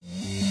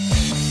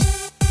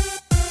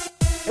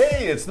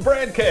it's the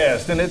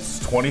Bradcast, and it's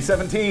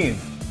 2017.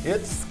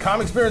 It's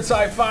Comics, Beer, and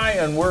Sci-Fi,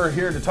 and we're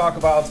here to talk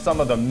about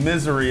some of the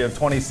misery of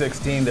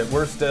 2016 that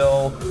we're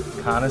still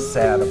kind of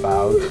sad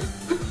about.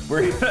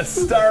 We're going to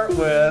start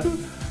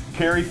with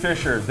Carrie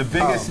Fisher, the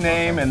biggest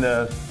name and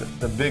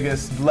the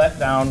biggest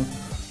letdown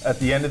at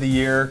the end of the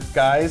year.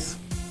 Guys,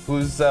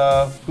 who's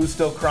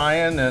still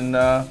crying, and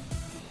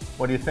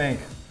what do you think?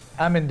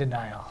 I'm in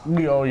denial.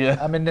 Oh, yeah.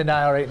 I'm in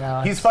denial right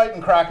now. He's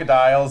fighting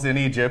crocodiles in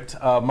Egypt.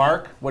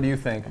 Mark, what do you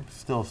think?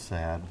 Still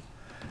sad.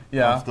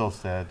 Yeah. I'm still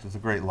sad. It's a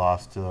great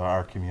loss to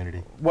our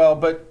community. Well,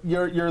 but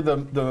you're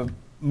the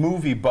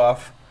movie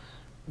buff.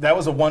 That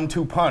was a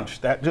 1-2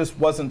 punch. That just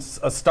wasn't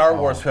a Star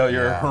Wars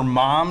failure. yeah. Her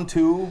mom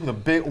too,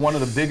 one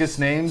of the biggest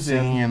names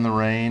Singing in the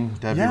Rain,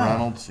 Debbie Yeah.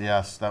 Reynolds.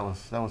 Yes, that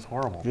was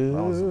horrible.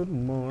 Good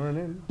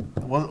morning.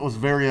 It was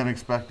very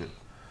unexpected.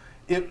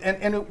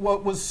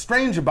 What was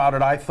strange about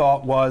it, I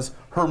thought, was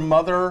her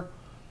mother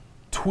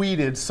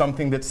tweeted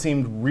something that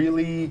seemed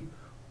really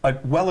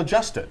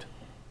well-adjusted.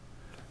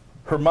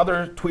 Her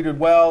mother tweeted,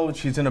 well,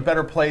 she's in a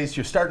better place,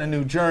 you're starting a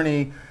new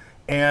journey,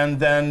 and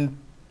then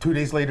 2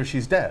 days later,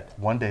 she's dead.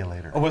 1 day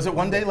later. Or was it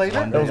 1 day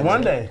later? It was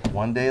 1 day.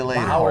 1 day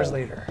later. Hours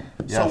later.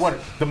 So Yes. what,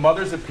 the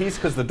mother's at peace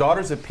because the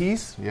daughter's at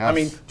peace? Yes. I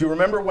mean, do you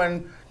remember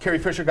when Carrie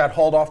Fisher got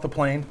hauled off the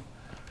plane?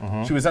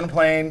 Mm-hmm. She was on a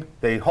plane,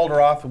 they hauled her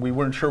off, and we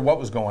weren't sure what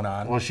was going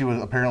on. Well, she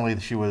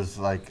was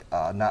like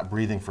not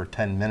breathing for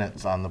 10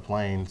 minutes on the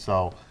plane,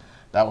 so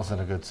that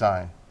wasn't a good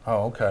sign.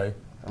 Oh, okay.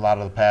 A lot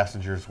of the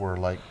passengers were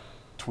like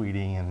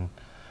tweeting and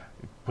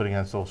putting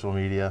on social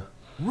media.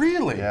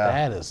 Really? Yeah.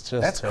 That is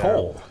just That's terrible.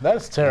 cold.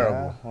 That's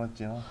terrible. Yeah, what,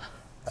 you know?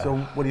 So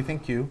what do you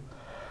think, Q?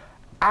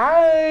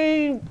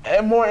 I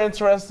am more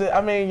interested.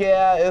 I mean,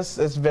 yeah, it's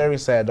very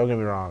sad. Don't get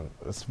me wrong.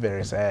 It's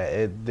very sad.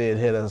 It did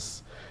hit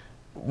us.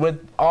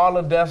 With all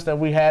the deaths that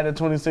we had in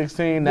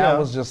 2016, that Yeah.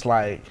 was just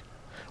like,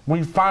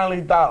 we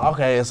finally thought,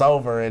 okay, it's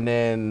over, and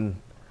then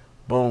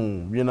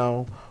boom, you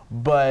know?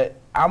 But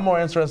I'm more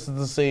interested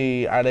to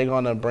see, are they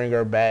going to bring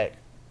her back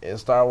in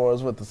Star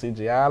Wars with the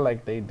CGI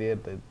like they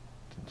did the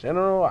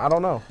General? I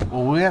don't know.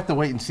 Well, we have to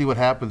wait and see what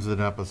happens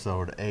in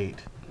episode 8.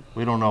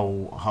 We don't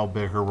know how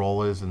big her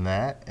role is in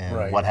that and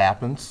Right. what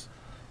happens.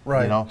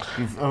 Right.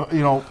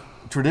 You know,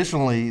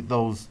 traditionally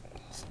those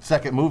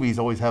second movies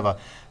always have a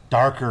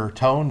darker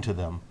tone to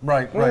them.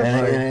 Right.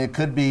 And it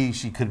could be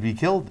she could be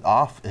killed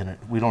off in it.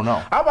 We don't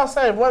know. I'm about to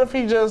say, what if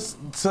he just,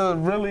 to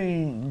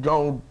really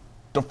go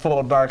the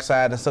full dark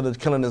side, instead of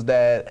killing his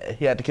dad,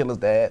 he had to kill his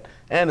dad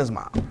and his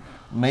mom?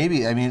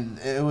 Maybe. I mean,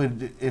 it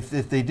would if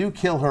they do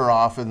kill her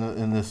off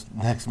in this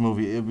next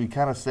movie, it would be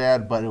kind of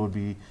sad, but it would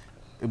be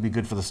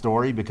good for the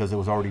story because it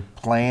was already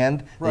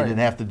planned. Right. They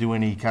didn't have to do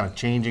any kind of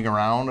changing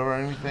around or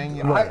anything.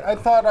 You know? I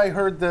thought I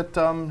heard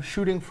that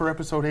shooting for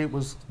episode 8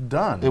 was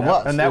done. It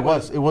was. And that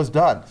it was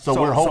done. So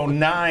we're So hoping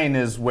 9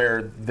 is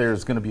where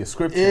there's going to be a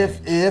script change.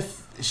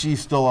 if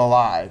she's still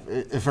alive,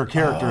 if her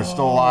character is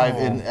still alive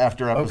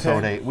after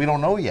episode 8, we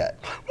don't know yet.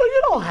 Well,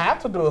 you don't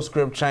have to do a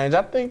script change.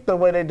 I think the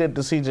way they did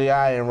the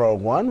CGI in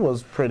Rogue One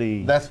was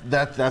pretty.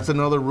 That's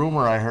another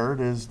rumor I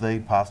heard is they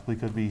possibly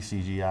could be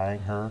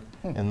CGIing her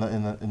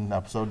in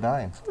episode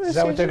 9. Is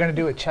that what they're going to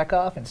do with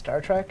Chekhov in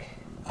Star Trek?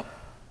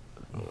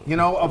 You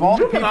know, of all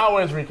the You can people,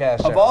 always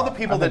recast. of all the Chekhov.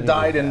 people I that think you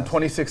died can in recast.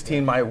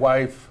 2016, my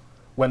wife,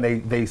 when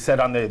they said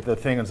on the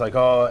thing, it's like,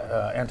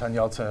 Anton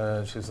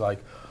Yeltsin, she's like,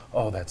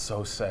 oh, that's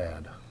so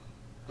sad.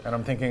 And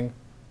I'm thinking,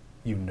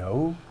 you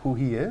know who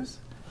he is?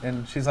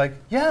 And she's like,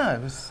 yeah,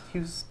 he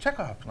was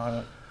Chekhov. And I'm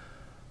like,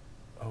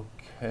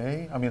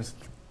 okay. I mean, it's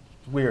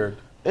weird.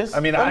 It's-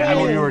 I mean, I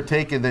know mean, you were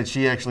taken that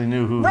she actually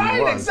knew who he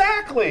right, was.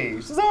 exactly.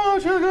 She says, oh,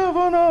 Chekhov,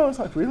 oh no. It's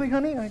like, really,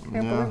 honey? I can't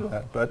Yeah. believe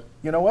that. But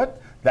you know what?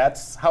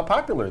 That's how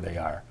popular they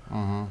are.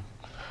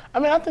 I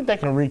mean, I think they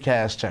can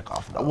recast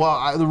Chekhov. Though.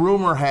 Well, the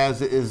rumor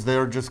is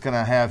they're just going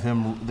to have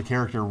the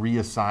character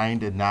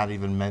reassigned and not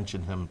even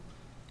mention him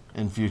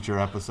in future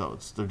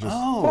episodes. They're just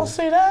Well,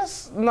 see,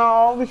 that's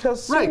no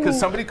because Right, because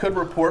somebody could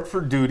report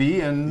for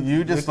duty, and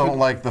you just they could- don't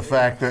like the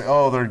fact that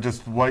they're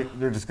just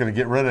they're just going to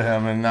get rid of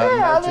him and not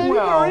Yeah, I mention mean, you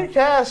can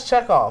recast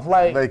Chekhov,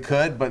 like They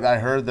could, but I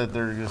heard that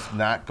they're just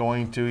not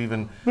going to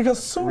even.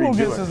 because Sulu redo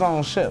gets it. his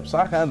own ship, so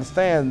I can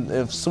understand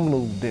if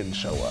Sulu didn't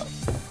show up.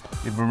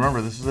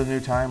 Remember, this is a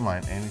new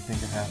timeline. Anything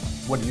can happen.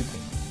 What do you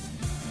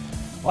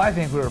think? Well, I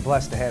think we were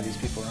blessed to have these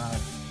people around,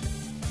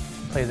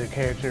 play their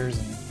characters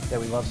and, that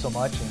we love so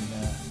much, and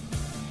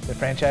the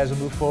franchise will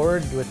move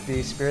forward with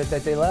the spirit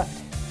that they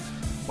left.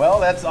 Well,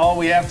 that's all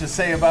we have to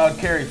say about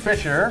Carrie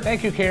Fisher.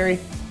 Thank you, Carrie.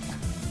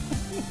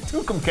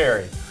 Welcome,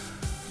 Carrie.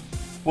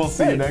 We'll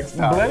see you next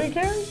time. Bloody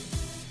Carrie?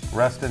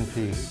 Rest in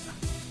peace.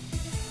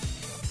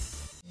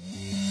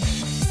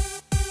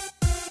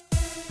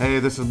 Hey,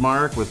 this is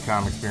Mark with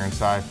Comics, Beer, and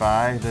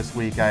Sci-Fi. This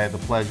week I had the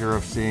pleasure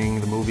of seeing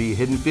the movie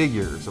Hidden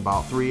Figures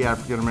about 3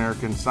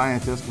 African-American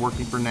scientists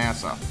working for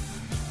NASA.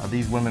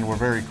 These women were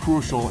very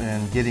crucial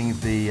in getting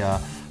the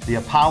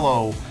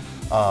Apollo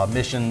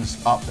missions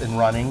up and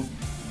running.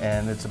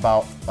 And it's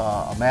about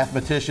a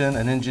mathematician,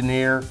 an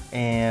engineer,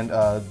 and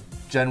a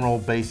general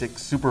basic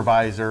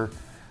supervisor,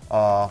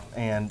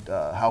 and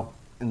how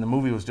and the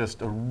movie was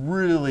just a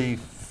really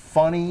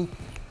funny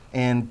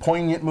and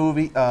poignant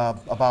movie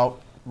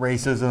about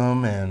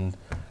racism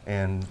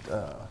and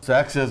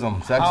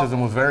sexism.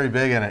 Sexism was very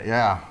big in it.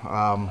 Yeah.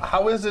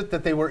 How is it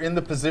that they were in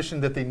the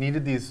position that they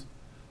needed these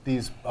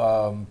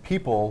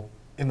people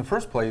in the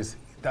first place?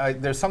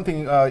 There's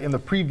something in the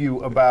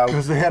preview about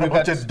Because they had a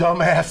bunch of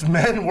dumbass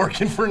men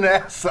working for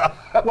NASA.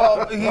 well,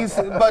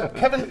 but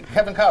Kevin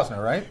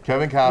Costner, right?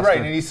 Kevin Costner. Right,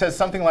 and he says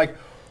something like,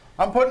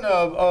 "I'm putting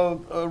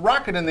a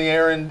rocket in the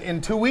air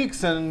in 2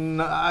 weeks, and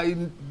I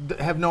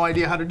have no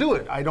idea how to do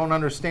it. I don't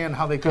understand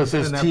how they could Because get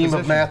his in that team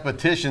position." of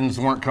mathematicians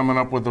weren't coming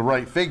up with the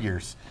right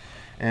figures,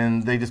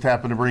 and they just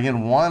happened to bring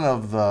in one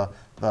of the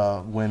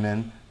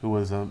women who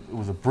was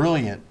a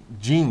brilliant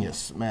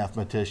genius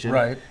mathematician.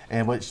 Right.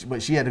 And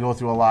but she had to go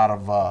through a lot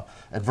of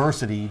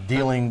adversity,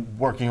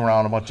 working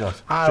around a bunch of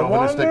I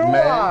chauvinistic wonder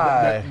men,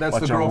 why. That's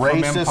bunch the girl of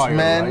from racist Empire,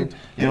 men. right?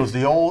 It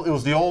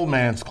was the old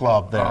man's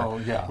club there. Oh,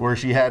 yeah. Where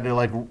she had to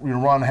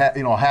run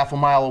half a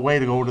mile away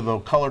to go to the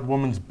colored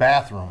woman's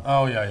bathroom.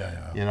 Oh yeah.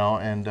 You know,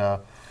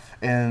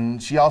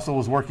 and she also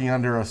was working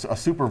under a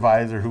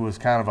supervisor who was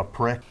kind of a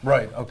prick.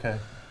 Right. Okay.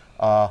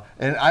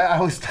 And I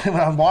always, when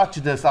I'm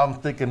watching this, I'm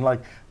thinking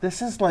like,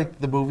 this is like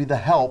the movie The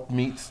Help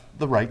meets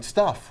The Right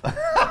Stuff.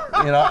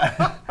 You know,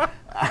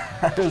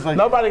 I was like,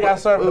 Nobody got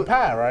served the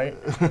pie, right?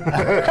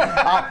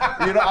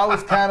 I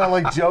was kind of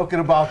like joking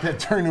about that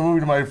during the movie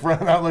to my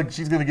friend. I'm like,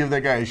 she's gonna give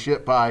that guy a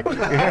shit pie.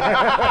 Because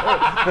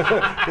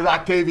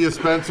Octavia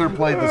Spencer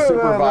played the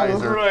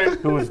supervisor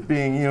who was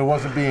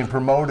wasn't being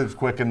promoted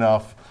quick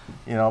enough,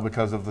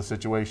 because of the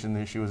situation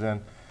that she was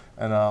in,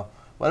 and.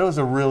 But it was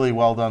a really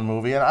well done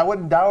movie, and I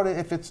wouldn't doubt it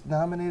if it's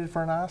nominated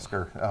for an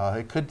Oscar.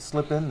 It could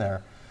slip in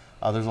there.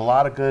 There's a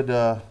lot of good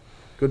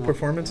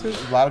performances.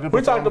 A lot of good.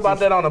 We talked about performances.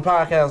 that on the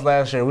podcast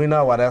last year. We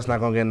know why that's not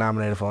going to get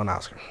nominated for an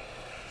Oscar.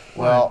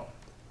 Well,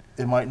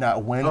 it might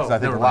not win because I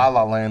think never La mind.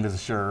 La Land is a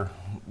sure.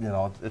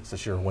 It's a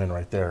sure win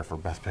right there for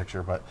Best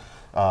Picture. But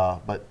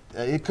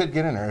it could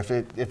get in there if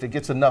it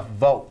gets enough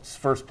votes,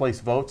 first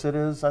place votes. It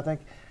is, I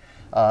think.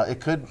 It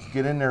could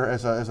get in there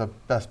as a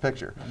Best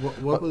Picture.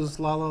 What was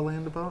La La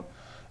Land about?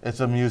 It's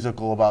a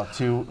musical about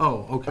two.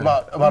 Oh, okay.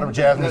 About a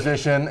jazz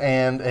musician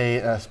and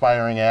an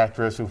aspiring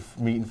actress who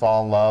meet and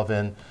fall in love,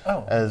 and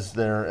Oh. as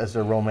their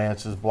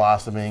romance is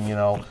blossoming,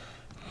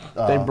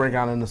 They break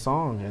out in the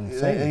song and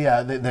sing.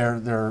 yeah,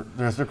 their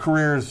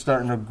careers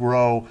starting to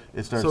grow.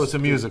 So it's a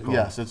musical?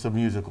 Yes, it's a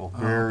musical.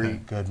 Very okay.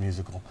 good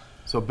musical.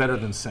 So better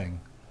than Sing.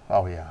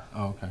 Oh yeah.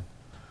 Oh, okay.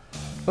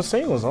 The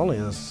Sing was only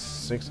a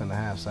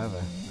 6.5, 7.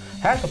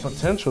 Had the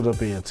potential to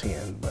be a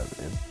 10, but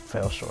it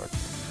fell short.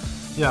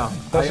 Yeah.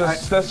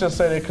 Let's just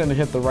say they couldn't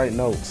hit the right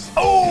notes.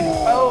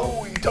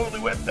 Oh, you totally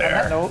went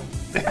there.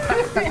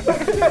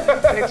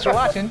 Thanks for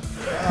watching.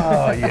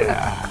 Oh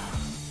yeah.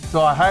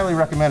 So I highly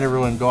recommend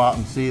everyone go out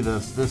and see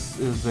this. This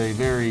is a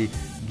very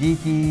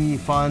geeky,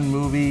 fun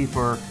movie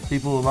for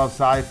people who love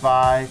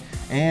sci-fi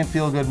and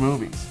feel-good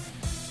movies.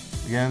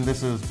 Again,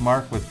 this is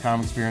Mark with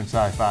Comic Experience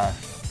Sci-Fi.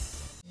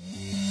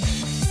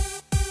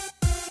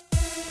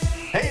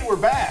 Hey, we're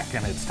back,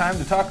 and it's time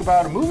to talk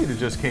about a movie that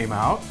just came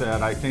out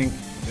that I think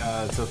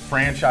it's a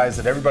franchise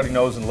that everybody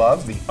knows and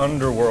loves, the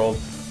Underworld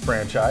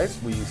franchise.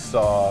 We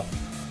saw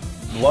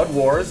Blood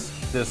Wars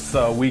this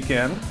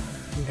weekend,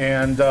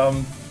 and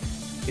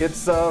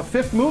it's a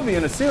fifth movie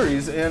in a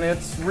series, and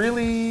it's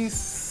really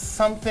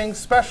something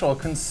special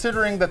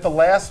considering that the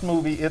last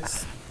movie,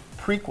 it's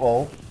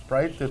prequel,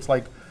 right? It's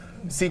like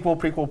sequel,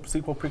 prequel,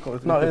 sequel,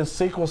 prequel. No, it's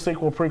sequel,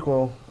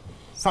 prequel.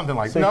 something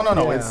like Sequel,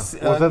 no. yeah. It's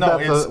Was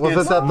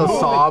it the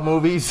Saw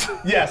movies?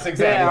 Yes,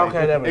 exactly. Yeah,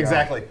 okay, there we go.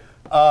 Exactly.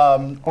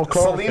 Cloverfield,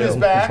 Selena's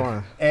which back,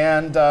 one?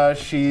 and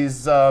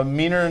she's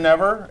meaner than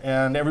ever,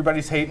 and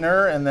everybody's hating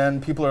her, and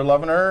then people are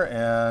loving her,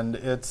 and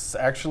it's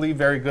actually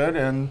very good,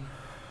 and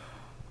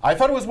I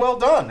thought it was well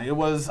done.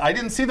 I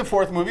didn't see the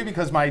fourth movie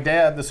because my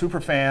dad, the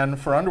super fan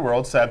for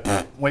Underworld,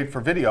 said, wait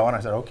for video, and I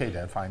said, okay,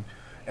 Dad, fine.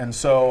 And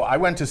so I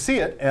went to see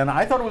it, and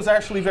I thought it was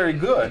actually very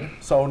good,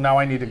 so now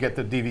I need to get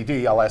the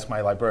DVD. I'll ask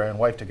my librarian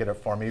wife to get it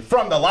for me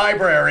from the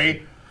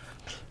library.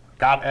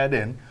 Got Ed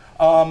in.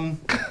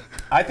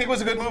 I think it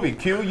was a good movie.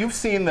 Q, you've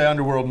seen the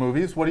Underworld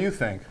movies. What do you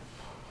think?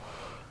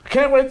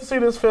 Can't wait to see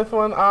this fifth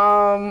one.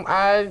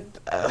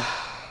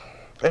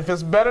 If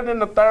it's better than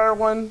the third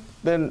one,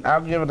 then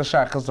I'll give it a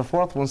shot, because the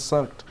fourth one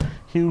sucked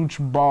huge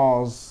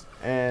balls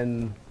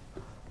and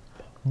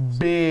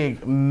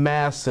big,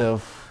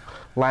 massive,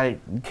 like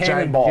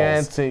Cannonballs.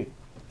 gigantic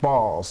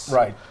balls.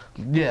 Right.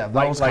 Yeah,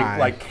 those kind.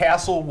 Like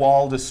castle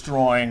wall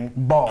destroying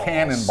Balls.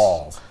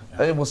 cannonballs.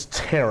 It was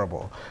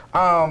terrible.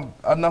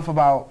 Enough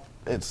about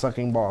it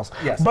sucking balls.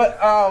 Yes. But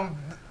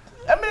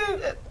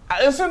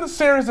it's in the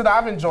series that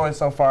I've enjoyed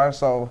so far,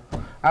 so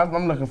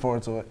I'm looking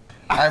forward to it.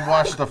 I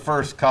watched the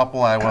first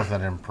couple. I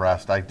wasn't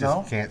impressed. I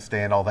just can't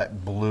stand all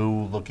that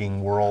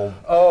blue-looking world.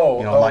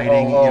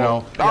 Lighting.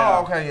 Yeah.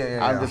 Oh, okay,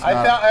 yeah. I'm just I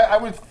not- thought I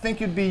would think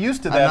you'd be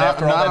used to that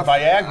after all that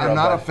Viagra. I'm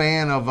not a but-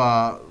 fan of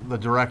the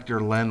director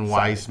Len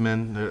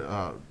Wiseman,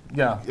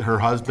 Yeah. her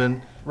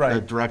husband. Right.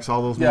 that directs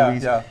all those Yeah,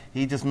 movies. yeah.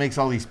 He just makes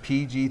all these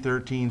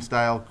PG-13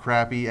 style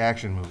crappy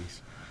action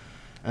movies,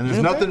 and there's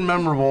You nothing think?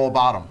 memorable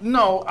about them.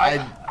 No,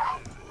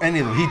 Any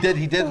of them.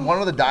 He did one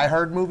of the Die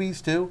Hard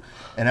movies too,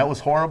 and that was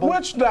horrible.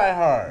 Which Die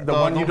Hard? The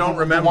one you don't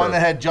remember. The one that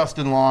had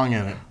Justin Long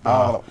in it.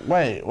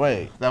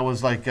 Wait. That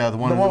was like the one. The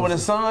one that with was-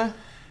 his son?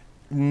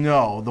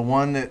 No, the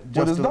one that With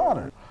his Justin-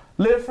 daughter.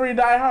 Live Free,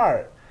 Die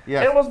Hard.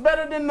 Yes. It was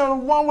better than the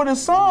one with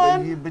his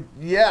son. But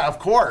yeah, of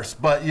course,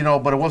 but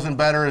but it wasn't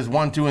better as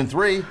 1, 2, and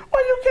 3.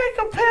 Well, you can't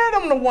compare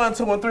them to 1,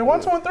 2, and 3. 1,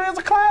 2, and 3 is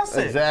a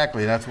classic.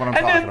 Exactly, that's what I'm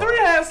And talking then 3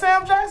 about. has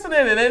Sam Jackson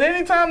in it. And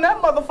anytime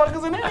that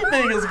motherfucker's in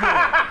anything is good.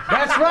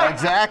 That's right.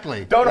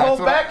 Exactly. Don't That's hold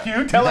what back,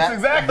 Hugh. Tell us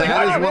exactly that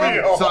how is you what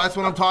feel. So that's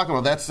what I'm talking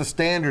about. That's the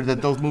standard that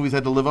those movies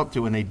had to live up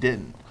to, and they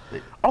didn't.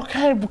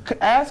 Okay,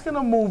 but asking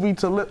a movie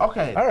to live.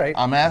 Okay. All right.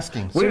 I'm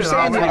asking. You're That's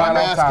saying what that- I'm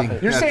asking.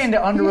 You're Yes. saying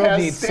the Underworld has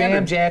needs Sam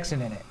standards.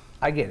 Jackson in it.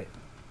 I get it.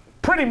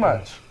 Pretty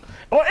much.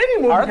 Or any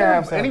movie Are can there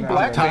have Sam any Jackson.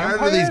 black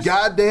Tired of these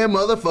goddamn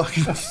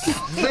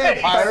motherfucking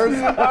vampires.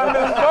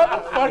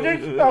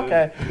 Motherfucker.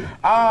 Okay.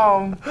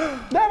 Yeah,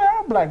 there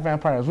are black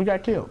vampires. We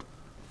got killed.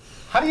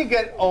 How do you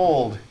get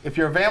old if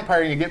you're a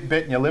vampire and you get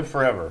bit and you live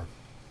forever?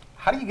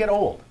 How do you get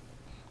old?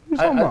 What you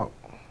talking I- about?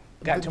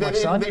 Got too much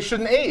sun? They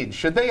shouldn't age,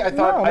 should they? I No,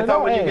 thought they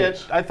don't when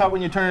age. I thought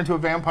when you turn into a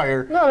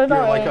vampire, No, they you're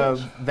don't like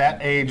age. that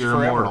age You're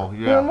forever. immortal.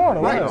 Yeah. You're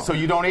immortal, Right. right. So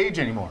you don't age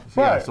anymore.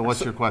 Yeah, Right. so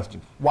what's your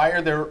question? Why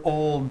are there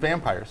old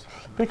vampires?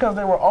 Because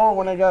they were old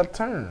when they got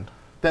turned.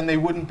 Then they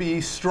wouldn't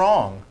be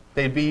strong.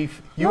 They'd be.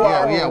 You No.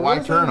 are. Yeah, why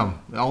listen. turn them?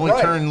 Only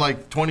Right. turn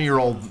like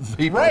 20-year-old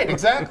people. Right.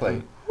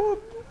 Exactly.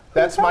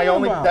 That's my talking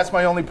only. about? That's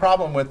my only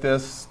problem with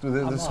this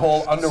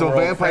whole underworld. So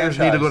vampires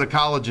need to go to franchise.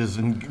 colleges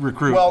and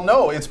recruit. Well,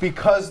 no, it's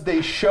because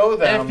they show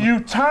them. If you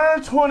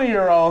turn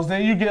 20-year-olds,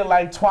 then you get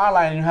like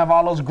Twilight, and you have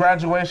all those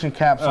graduation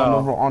caps on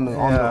the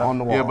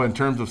wall. yeah, but in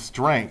terms of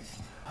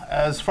strength,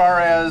 As far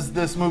as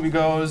this movie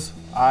goes,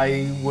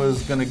 I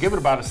was going to give it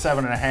about a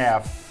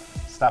 7.5.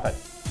 Stop it.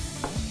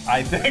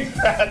 I think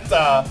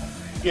that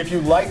if you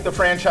like the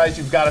franchise,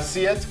 you've got to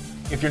see it.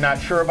 If you're not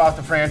sure about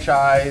the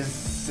franchise,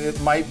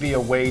 it might be a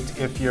wait.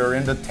 If you're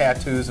into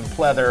tattoos and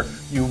pleather,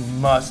 you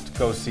must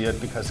go see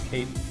it because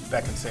Kate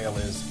Beckinsale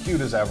is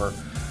cute as ever,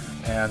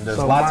 and there's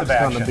So lots Mark's of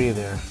action. gonna be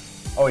there.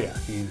 Oh yeah,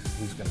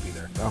 he's going to be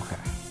there. Okay.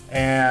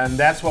 And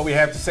that's what we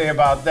have to say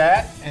about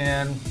that,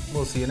 and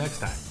we'll see you next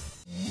time.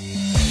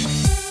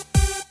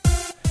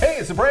 Hey,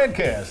 it's the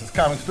Brandcast. It's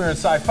Comic Experience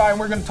Sci-Fi, and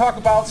we're going to talk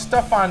about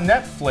stuff on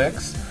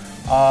Netflix.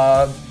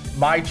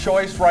 My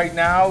choice right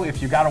now,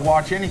 if you got to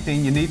watch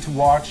anything, you need to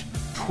watch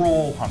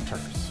Troll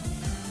Hunters.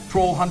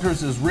 Troll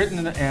Hunters is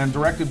written and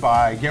directed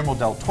by Guillermo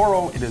del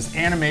Toro. It is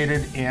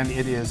animated, and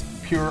it is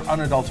pure,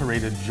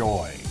 unadulterated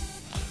joy.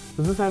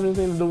 Does this have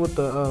anything to do with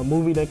the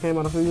movie that came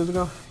out a few years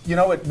ago? You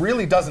know, it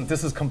really doesn't.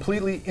 This is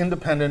completely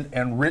independent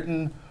and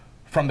written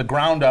from the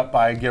ground up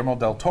by Guillermo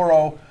del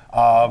Toro,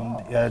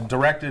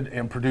 directed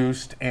and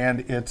produced,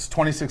 and it's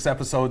 26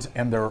 episodes,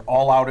 and they're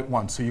all out at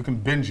once, so you can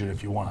binge it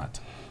if you want.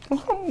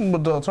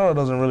 But Del Toro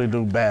doesn't really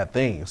do bad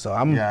things, so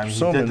I'm yeah, I mean, he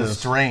assuming did The this.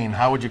 Strain.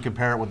 How would you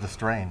compare it with The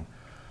Strain?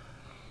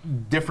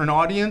 Different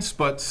audience,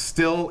 but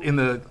still in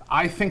the.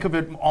 I think of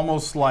it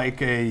almost like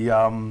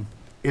a.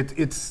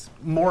 It's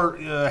more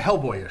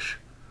Hellboyish,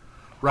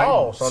 right?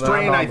 Oh, so they're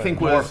Strain, not I bad. think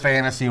More was.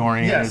 fantasy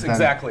oriented Yes,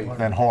 exactly.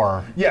 than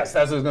horror. Yes,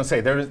 as I was going to say,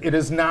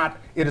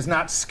 it is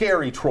not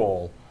scary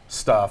troll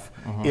stuff.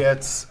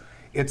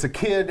 It's a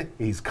kid.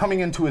 He's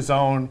coming into his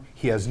own.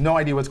 He has no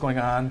idea what's going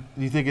on.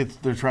 Do you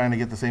think they're trying to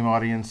get the same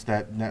audience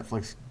that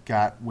Netflix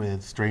got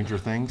with Stranger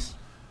Things?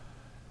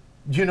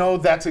 You know,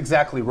 that's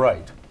exactly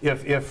right.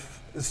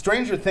 If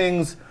Stranger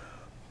Things,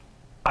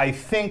 I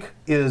think,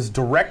 is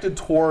directed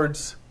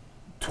towards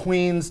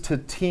tweens to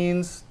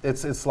teens.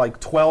 It's like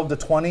 12 to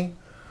 20.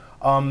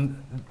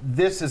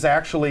 This is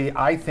actually,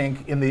 I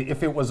think,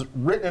 if it was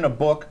written in a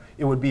book,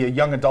 it would be a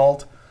young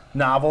adult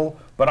novel.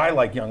 But I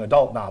like young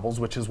adult novels,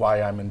 which is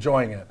why I'm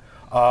enjoying it.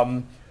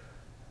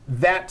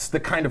 That's the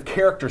kind of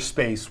character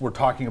space we're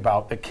talking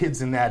about. The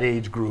kids in that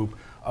age group,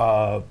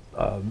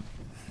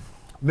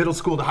 middle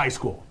school to high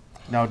school.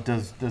 Now,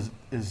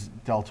 is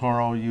Del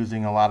Toro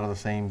using a lot of the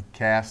same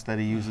cast that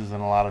he uses in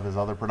a lot of his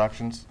other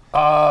productions?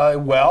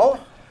 Well,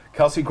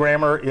 Kelsey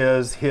Grammer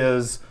is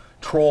his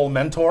troll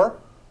mentor.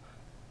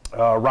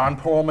 Ron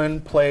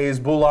Perlman plays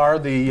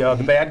Bular,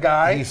 the bad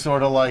guy. He's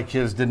sort of like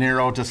his De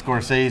Niro to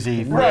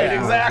Scorsese. Right,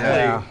 Yeah. exactly,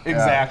 Yeah.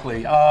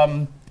 exactly.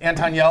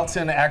 Anton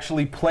Yelchin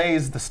actually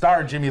plays the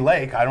star Jimmy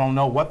Lake. I don't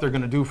know what they're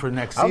going to do for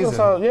next I was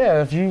season. also,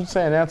 yeah, if you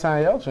saying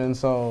Anton Yelchin,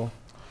 so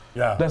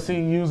Yeah. does he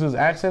use his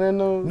accent in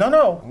the?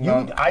 No.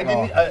 I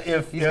No.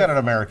 didn't. He's got an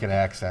American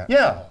accent.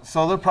 Yeah.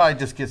 So they'll probably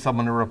just get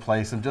someone to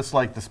replace him, just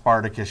like the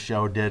Spartacus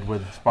show did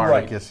with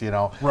Spartacus. You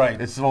know, Right.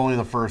 It's only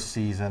the first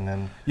season,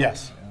 and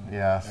Yes.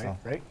 yeah. So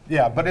Right?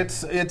 Yeah, but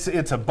it's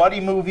a buddy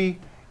movie.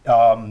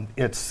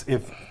 It's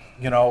if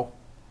you know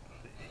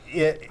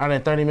it. Are they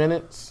 30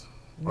 minutes?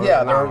 Or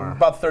Yeah, an they're hour?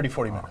 about 30,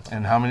 40 minutes.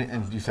 and how many?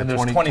 And you said And there's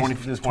 20, 20, 20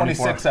 there's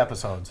 24 26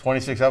 episodes.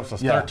 26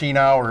 episodes. Yeah. 13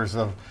 hours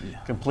of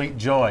complete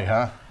joy,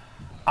 huh?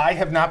 I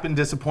have not been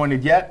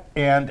disappointed yet,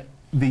 and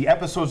the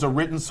episodes are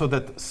written so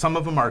that some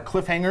of them are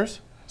cliffhangers.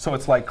 So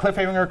it's like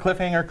cliffhanger,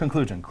 cliffhanger,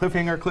 conclusion,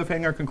 cliffhanger,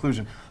 cliffhanger,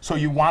 conclusion. So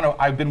you want to,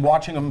 I've been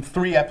watching them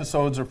 3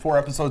 episodes or 4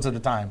 episodes at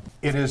a time.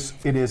 It is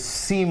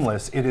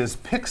seamless. It is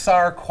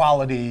Pixar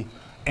quality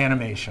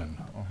animation.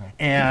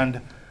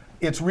 And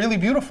it's really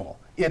beautiful.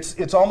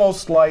 It's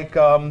almost like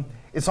a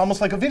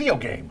video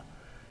game.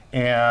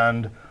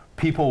 And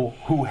people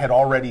who had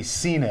already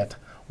seen it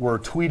were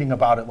tweeting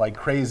about it like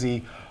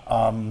crazy.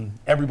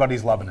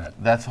 Everybody's loving it.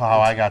 That's how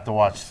I got to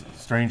watch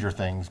Stranger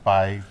Things,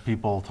 by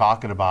people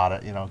talking about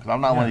it, because I'm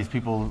not one of these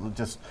people who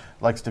just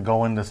likes to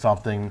go into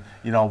something,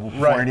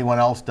 before anyone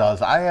else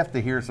does. I have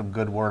to hear some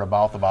good word of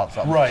mouth about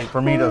something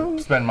for me to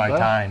spend my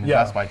time,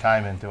 invest my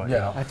time into it.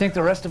 I think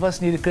the rest of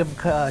us need to give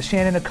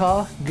Shannon a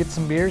call, get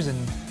some beers, and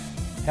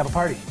have a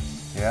party.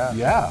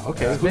 Yeah,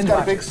 okay. Who's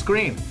got a big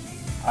screen?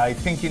 I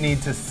think you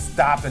need to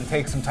stop and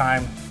take some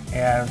time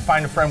and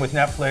find a friend with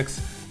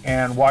Netflix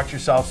and watch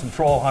yourself some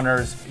Troll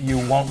Hunters. You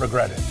won't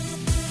regret it.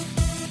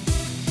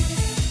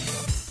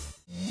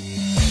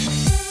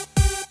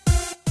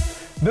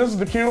 This is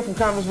the Q from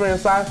Comics Being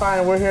Sci-Fi,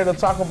 and we're here to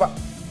talk about...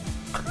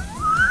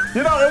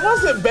 it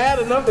wasn't bad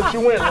enough that you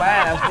went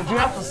last, but you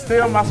have to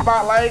steal my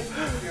spotlight.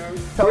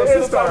 We're here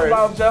to talk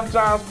about Jeff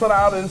Johns put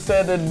out and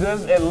said that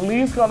there's at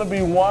least going to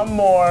be one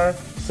more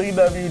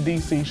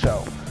CW/DC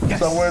show. Yes.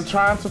 So we're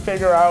trying to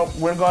figure out,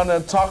 we're going to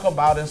talk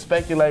about and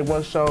speculate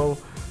what show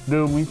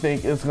do we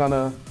think is going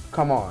to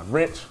come on.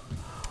 Rich?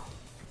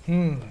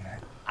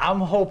 I'm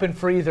hoping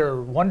for either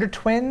Wonder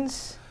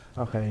Twins.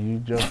 Okay,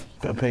 your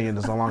opinion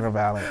is no longer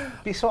valid.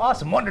 Be so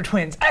awesome. Wonder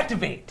Twins,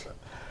 activate.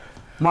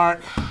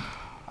 Mark?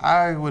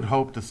 I would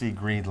hope to see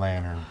Green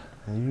Lantern.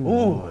 You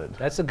would.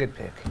 That's a good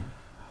pick.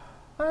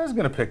 I was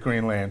going to pick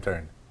Green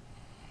Lantern.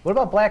 What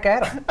about Black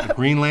Adam? The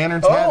Green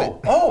Lanterns have it.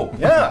 Oh,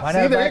 yeah. Why See,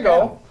 not there you Black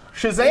go.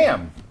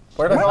 Shazam.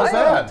 Where the hell's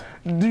that?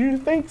 Do you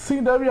think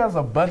CW has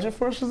a budget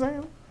for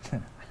Shazam?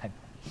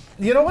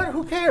 You know what?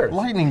 Who cares?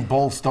 Lightning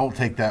bolts don't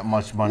take that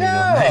much money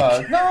to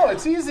make. No,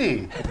 it's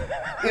easy.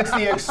 It's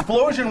the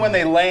explosion when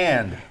they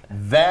land.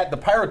 The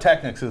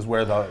pyrotechnics is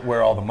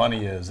where all the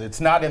money is. It's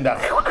not in that.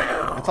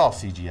 It's all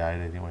CGI'd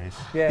anyways.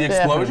 Yeah. The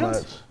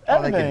explosions?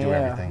 Well, they can do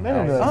everything.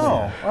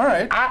 Oh, all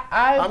right.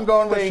 I'm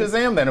going with think-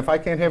 Shazam then. If I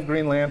can't have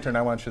Green Lantern,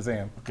 I want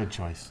Shazam. Good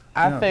choice.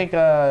 I think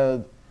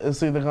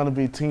it's either going to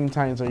be Teen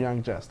Titans or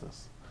Young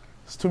Justice.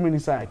 It's too many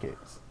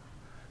sidekicks.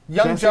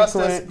 Young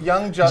Justice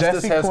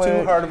Jesse has Quick.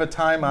 too hard of a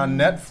time on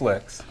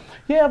Netflix.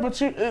 Yeah, but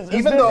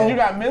even though you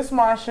got Miss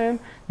Martian,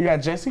 you got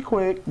Jesse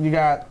Quick, you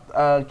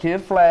got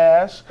Kid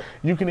Flash.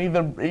 You can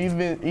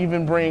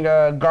even bring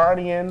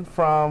Guardian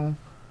from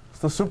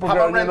the Supergirl How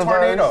about Red universe.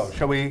 Tornado?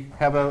 Shall we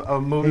have a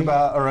movie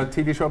about or a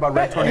TV show about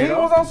Red Tornado? He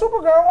was on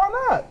Supergirl.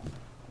 Why not?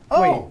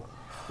 Oh,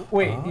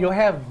 Wait, you'll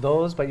have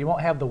those, but you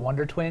won't have the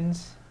Wonder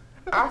Twins?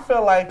 I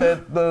feel like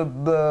that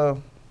the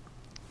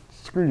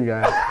screw you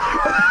guys.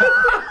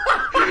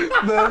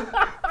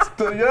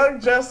 the Young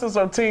Justice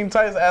or Teen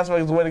Titans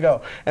aspect is the way to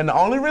go. And the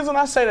only reason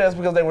I say that is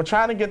because they were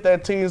trying to get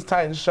that Teen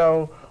Titans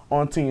show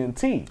on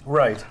TNT.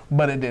 right.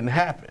 But it didn't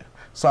happen.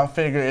 So I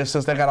figure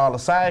since they got all the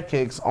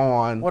sidekicks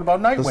on. What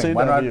about the Nightwing?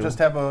 Why not CW. just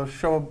have a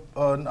show,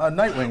 a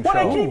Nightwing Well,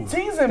 show? they keep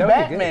teasing That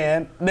would be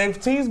Batman. They've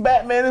teased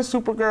Batman in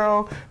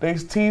Supergirl.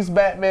 They've teased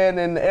Batman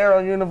in the Arrow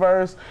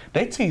universe.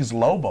 They teased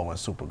Lobo in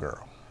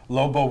Supergirl.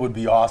 Lobo would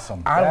be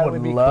awesome. I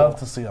would love cool.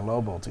 to see a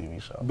Lobo TV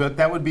show. But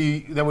that would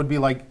be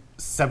like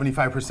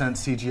 75%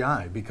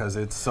 CGI because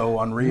it's so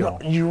unreal.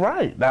 You're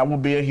right. That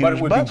would be a huge But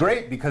it would budget. be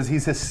great because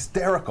he's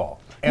hysterical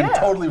and Yeah.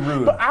 totally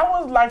rude. But I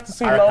would like to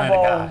see Our kinda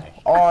Lobo guy.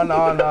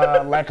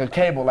 on like a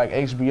cable, like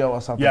HBO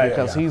or something, Yeah,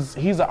 because yeah.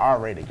 he's an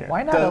R-rated character.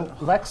 Why not a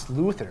Lex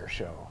Luthor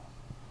show?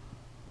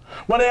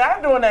 Well, they are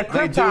doing that They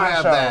Krypton do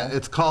have show. that.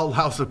 It's called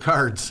House of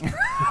Cards. He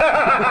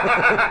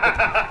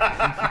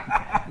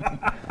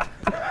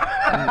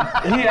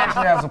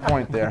actually has a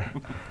point there.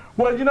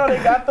 Well, they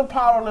got the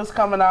Powerless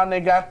coming out, and they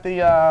got the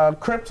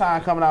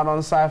Krypton coming out on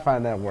the Sci-Fi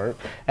Network,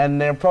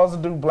 and they're supposed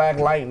to do Black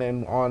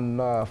Lightning on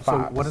Fox. So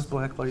what is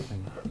Black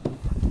Lightning?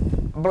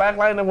 Black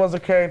Lightning was a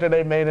character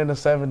they made in the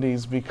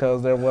 70s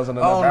because there wasn't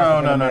enough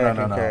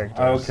African-American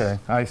characters. Okay,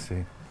 I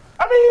see.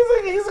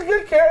 I mean, he's a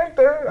good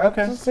character.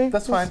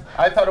 That's fine.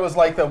 I thought it was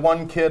like the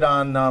one kid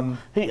on.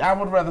 I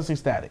would rather see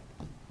Static.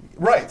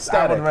 Right,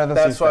 Static. I would rather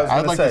That's see what I was I'd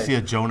going like to to say. see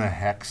a Jonah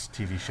Hex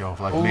TV show,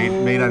 like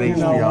made on HBO. You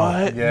know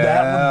what? Yeah.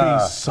 That would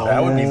be so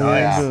That would be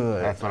nice.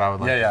 good. That's what I would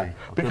like Yeah, to see.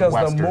 A good Because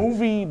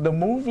Western. the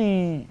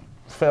movie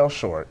fell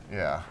short.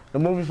 Yeah. The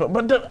movie fell,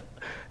 but the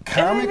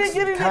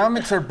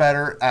Comics are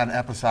better on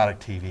episodic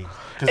TV.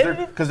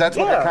 Because that's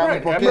what a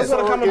comic book is. That's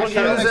what a comic book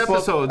is.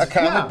 Episodes. A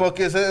comic book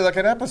is like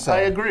an episode.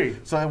 I agree.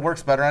 So it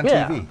works better on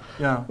Yeah. TV.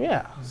 Yeah.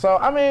 Yeah. So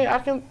I mean, I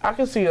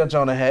can see a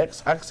Jonah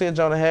Hex. I can see a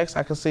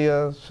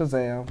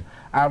Shazam.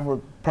 I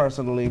would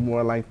personally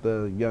more like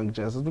the Young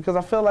Justice because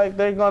I feel like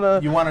they're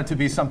gonna. You want it to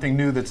be something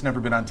new that's never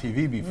been on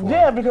TV before.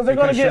 Yeah, because they're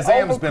gonna get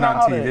Shazam's overcrowded. been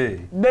on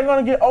TV. They're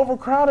gonna get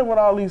overcrowded with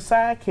all these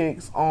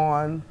sidekicks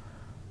on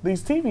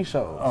these TV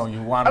shows. Oh,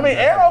 you want I them mean,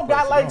 to have Arrow a place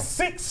got to like go.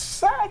 6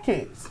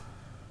 sidekicks.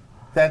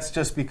 That's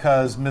just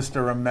because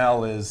Mr.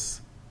 Amell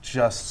is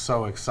just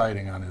so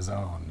exciting on his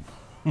own.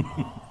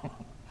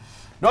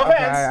 No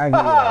offense.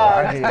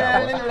 I hear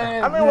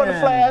that. I mean, what the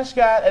Flash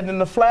got, and then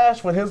the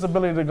Flash with his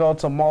ability to go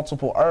to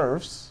multiple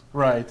Earths.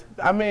 Right.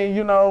 I mean,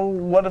 you know,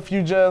 what if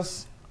you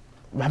just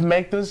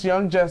make this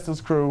Young Justice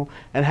crew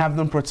and have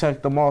them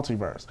protect the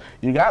multiverse?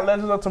 You got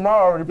Legends of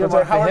Tomorrow already Yeah,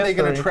 protect but how the are they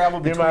going to history.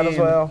 travel You might as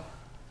between- well.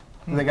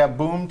 They got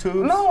boom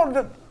tubes?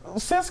 No,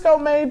 Cisco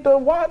made the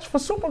watch for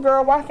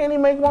Supergirl. Why can't he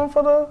make one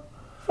for them?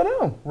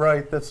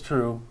 Right, that's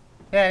true.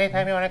 Yeah,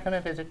 anytime you want to come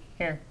and visit,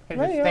 here's There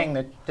this you go. thing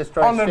that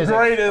destroys On the physics.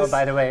 greatest, Oh,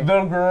 by the way.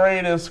 the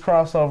greatest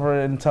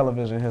crossover in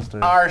television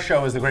history. Our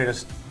show is the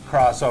greatest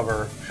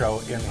crossover show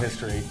in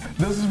history.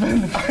 This has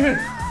been the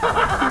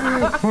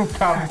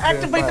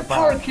Activate the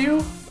power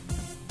cue.